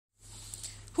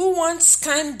Who wants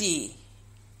candy?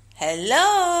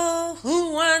 Hello,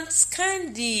 who wants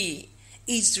candy?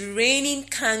 It's raining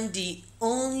candy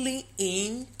only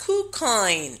in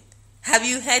Kucoin. Have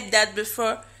you heard that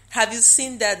before? Have you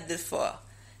seen that before?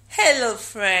 Hello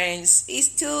friends,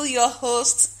 it's still your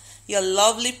host, your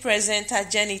lovely presenter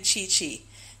Jenny Chichi.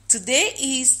 Today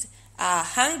is our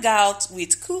hangout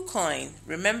with Kucoin.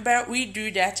 Remember, we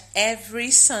do that every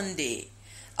Sunday.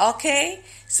 Okay,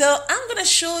 so I'm gonna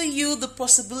show you the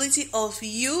possibility of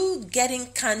you getting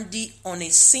candy on a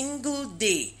single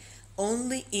day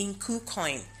only in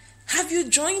Kucoin. Have you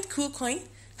joined Kucoin?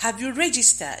 Have you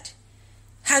registered?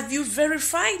 Have you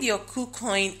verified your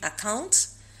Kucoin account?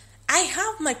 I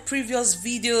have my previous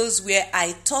videos where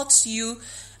I taught you,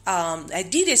 I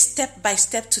did a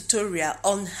step-by-step tutorial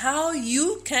on how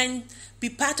you can be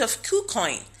part of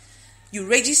Kucoin. You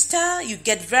register, you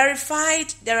get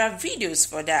verified. There are videos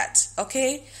for that,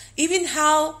 okay? Even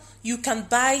how you can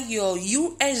buy your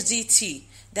USDT,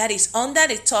 that is under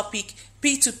the topic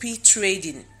P2P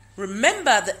trading.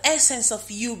 Remember, the essence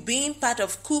of you being part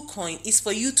of Kucoin is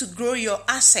for you to grow your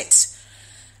assets.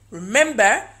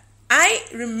 Remember, I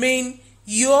remain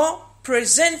your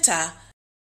presenter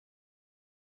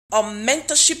on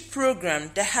mentorship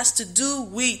program that has to do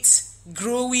with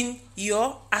growing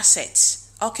your assets.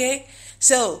 Okay,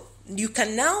 so you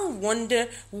can now wonder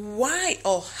why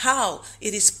or how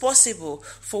it is possible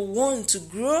for one to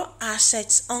grow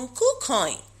assets on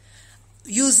Kucoin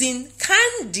using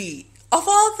candy. Of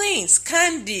all things,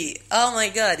 candy. Oh my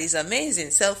God, it's amazing.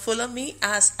 So follow me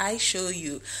as I show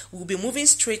you. We'll be moving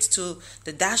straight to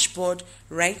the dashboard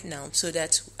right now so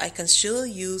that I can show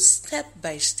you step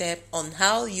by step on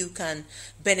how you can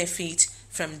benefit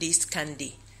from this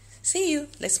candy. See you.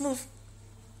 Let's move.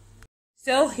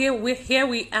 So here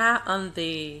we are on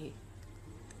the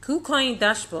Kucoin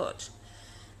dashboard.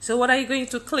 So what are you going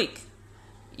to click?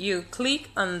 You click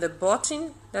on the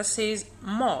button that says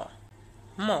more.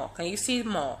 Can you see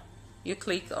more? You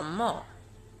click on more.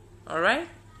 Alright,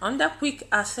 under quick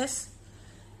access,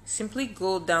 simply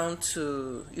go down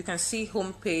to, you can see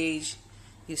home page,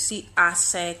 you see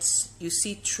assets, you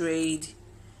see trade,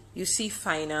 you see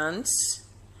finance,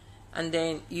 and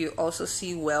then you also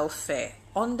see welfare.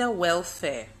 Under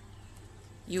welfare,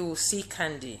 you will see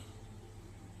candy.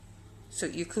 So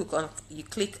you click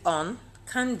on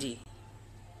candy.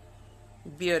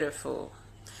 Beautiful.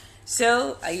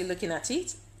 So are you looking at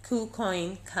it?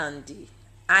 Kucoin candy.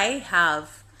 I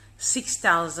have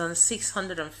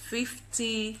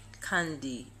 6,650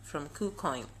 candy from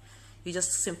Kucoin. You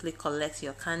just simply collect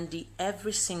your candy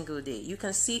every single day. You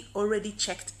can see already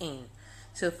checked in.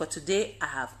 So for today, I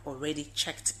have already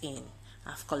checked in.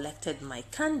 I've collected my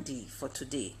candy for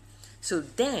today. So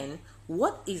then,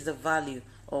 what is the value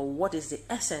or what is the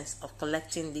essence of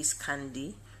collecting this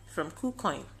candy from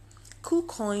Kucoin?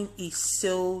 Kucoin is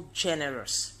so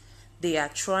generous. They are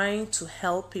trying to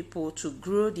help people to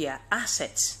grow their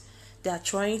assets. They are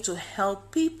trying to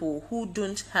help people who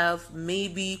don't have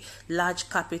maybe large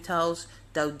capitals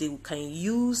that they can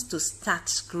use to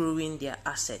start growing their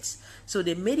assets. So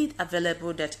they made it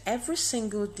available that every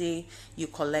single day you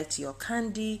collect your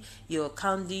candy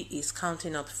is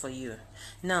counting up for you.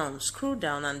 Now scroll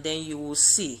down and then you will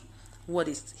see what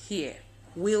is here.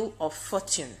 Wheel of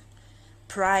Fortune,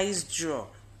 prize draw.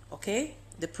 Okay,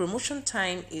 the promotion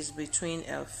time is between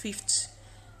 10th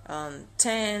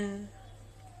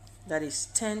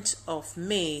of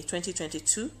May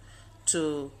 2022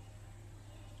 to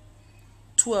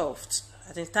 12th,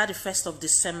 I think 31st of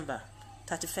December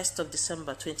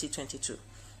 2022.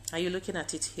 Are you looking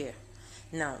at it here?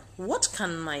 Now, what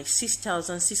can my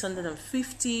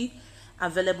 6,650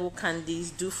 available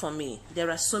candies do for me? There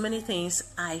are so many things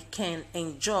I can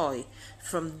enjoy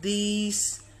from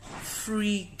these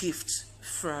free gifts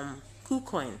from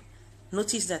Kucoin.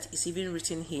 Notice that it's even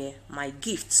written here, my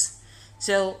gifts.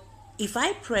 So if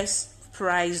I press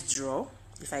prize draw,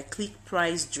 if I click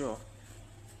prize draw,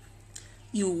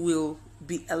 you will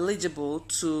be eligible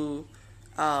to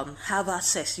have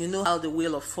access. You know how the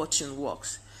Wheel of Fortune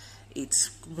works. It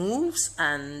moves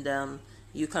and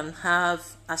you can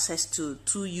have access to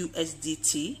 2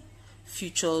 USDT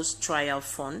futures trial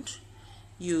fund.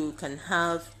 You can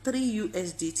have 3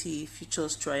 USDT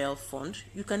futures trial fund.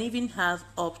 You can even have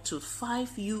up to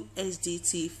 5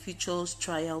 USDT futures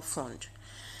trial fund.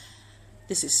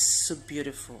 This is so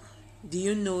beautiful. Do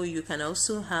you know you can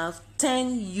also have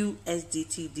 10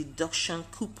 USDT deduction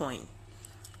coupon?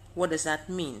 What does that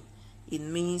mean? It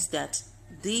means that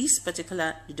this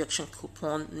particular deduction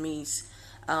coupon means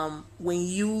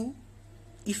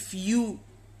if you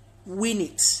win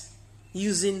it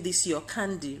using this your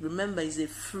candy, remember it's a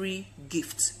free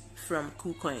gift from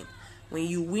Kucoin. When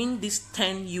you win this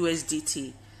 10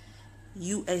 USDT,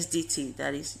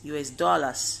 that is US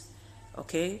dollars,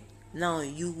 okay, now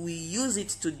you will use it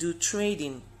to do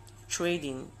trading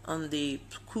on the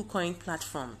Kucoin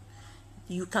platform.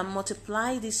 You can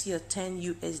multiply this your 10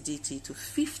 USDT to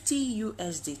 50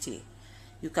 USDT.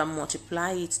 You can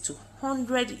multiply it to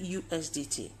 100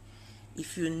 USDT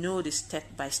if you know the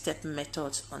step-by-step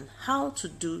methods on how to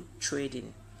do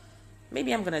trading.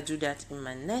 Maybe I'm gonna do that in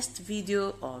my next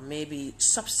video, or maybe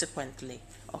subsequently.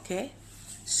 Okay,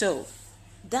 so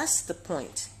that's the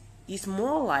point. It's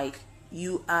more like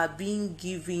you are being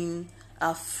given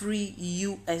a free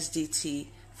USDT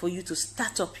for you to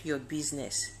start up your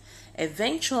business.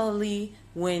 Eventually,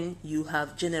 when you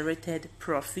have generated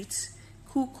profits,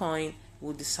 Kucoin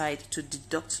will decide to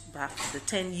deduct back the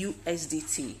 10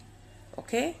 USDT.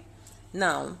 Okay,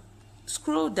 now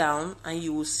scroll down and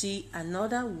you will see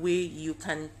another way you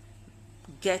can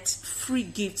get free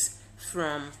gifts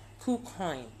from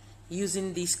Kucoin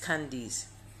using these candies.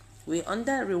 We're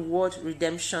under reward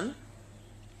redemption.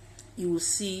 You will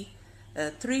see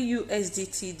 3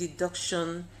 USDT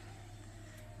deduction,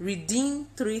 redeem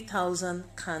 3,000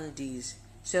 candies.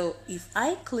 So if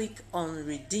I click on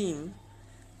redeem,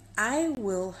 I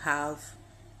will have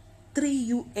 3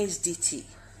 USDT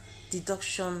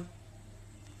deduction.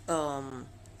 I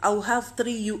will have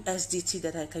 3 USDT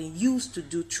that I can use to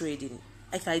do trading.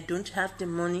 If I don't have the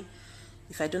money,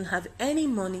 if I don't have any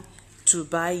money to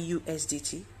buy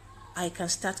USDT, I can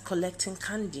start collecting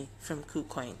candy from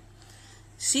Kucoin.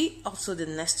 See also the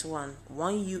next one,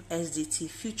 1 USDT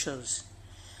futures.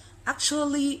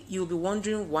 Actually, you'll be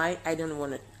wondering why I don't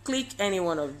want to click any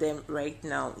one of them right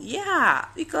now. Yeah,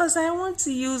 because I want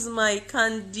to use my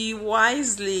candy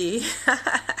wisely.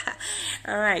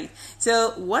 All right,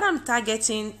 so what I'm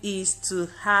targeting is to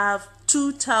have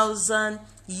 2,000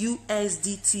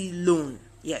 USDT loan.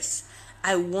 Yes,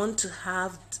 I want to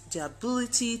have the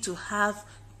ability to have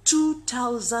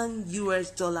 2,000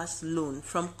 US dollars loan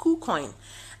from Kucoin,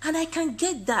 and I can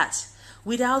get that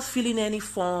without filling any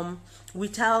form,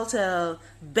 without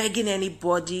begging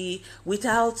anybody,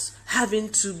 without having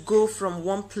to go from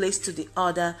one place to the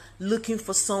other looking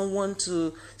for someone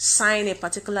to sign a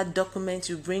particular document.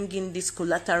 You bring in this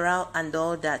collateral and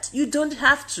all that. You don't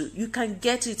have to. You can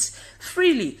get it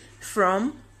freely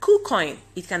from Kucoin.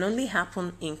 It can only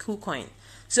happen in Kucoin.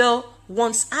 So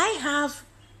once I have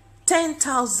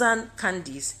 10,000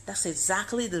 candies, that's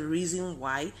exactly the reason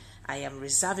why I am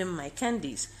reserving my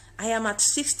candies. I am at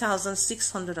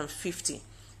 6,650,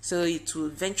 so it will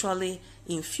eventually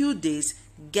in few days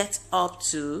get up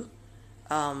to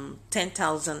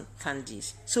 10,000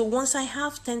 candies. So once I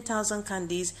have 10,000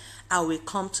 candies, I will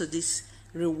come to this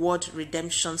reward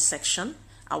redemption section.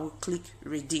 I will click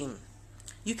redeem.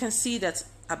 You can see that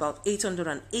about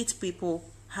 808 people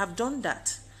have done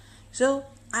that. So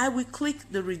I will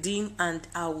click the redeem and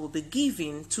I will be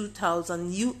given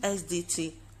 2,000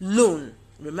 USDT loan.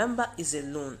 Remember, it's a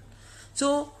loan.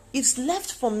 So it's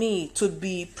left for me to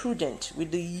be prudent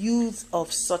with the use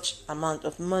of such amount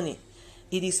of money.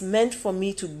 It is meant for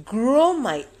me to grow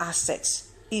my assets.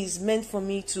 It is meant for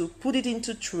me to put it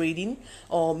into trading,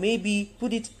 or maybe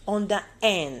put it under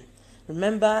earn.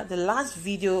 Remember the last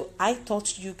video I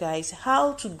taught you guys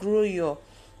how to grow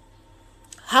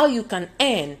how you can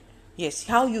earn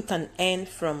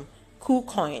from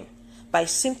Kucoin by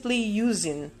simply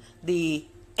using the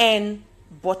earn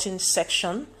button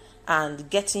section and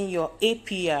getting your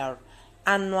APR,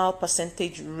 annual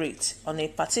percentage rate, on a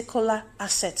particular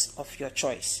asset of your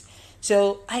choice.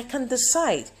 So I can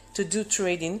decide to do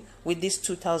trading with this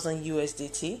 2,000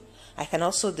 USDT. I can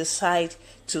also decide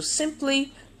to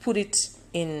simply put it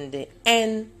in the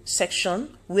earn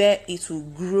section where it will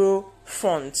grow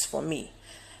funds for me.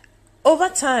 Over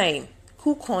time,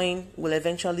 Kucoin will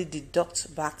eventually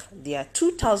deduct back their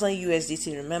 2,000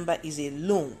 USDT. Remember, is a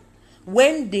loan.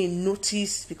 When they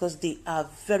notice, because they are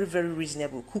very, very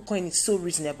reasonable, Kucoin is so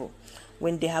reasonable,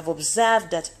 when they have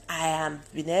observed that I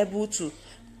have been able to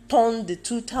turn the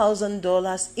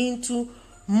 $2,000 into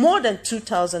more than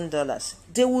 $2,000,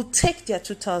 they will take their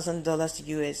 $2,000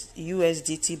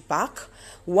 USDT back,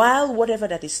 while whatever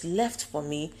that is left for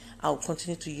me, I'll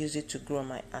continue to use it to grow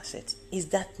my asset. Is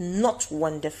that not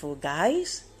wonderful,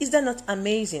 guys? Is that not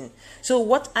amazing? So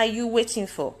what are you waiting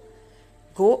for?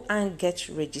 Go and get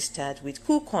registered with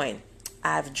Kucoin.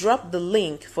 I've dropped the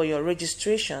link for your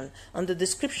registration on the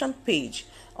description page,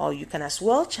 or you can as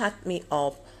well chat me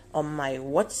up on my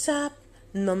WhatsApp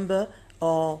number,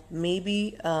 or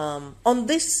maybe on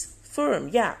this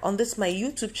forum, on this my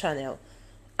YouTube channel.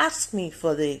 Ask me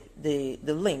for the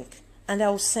link and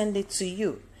I'll send it to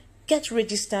you. Get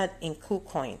registered in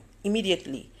Kucoin.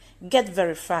 immediately. Get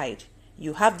verified.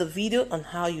 You have the video on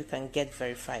how you can get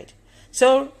verified.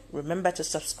 So remember to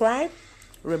subscribe.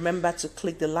 Remember to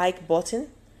click the like button.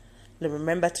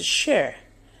 Remember to share.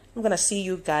 I'm going to see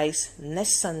you guys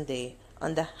next Sunday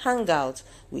on the Hangout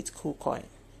with Kucoin.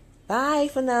 Bye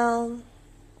for now.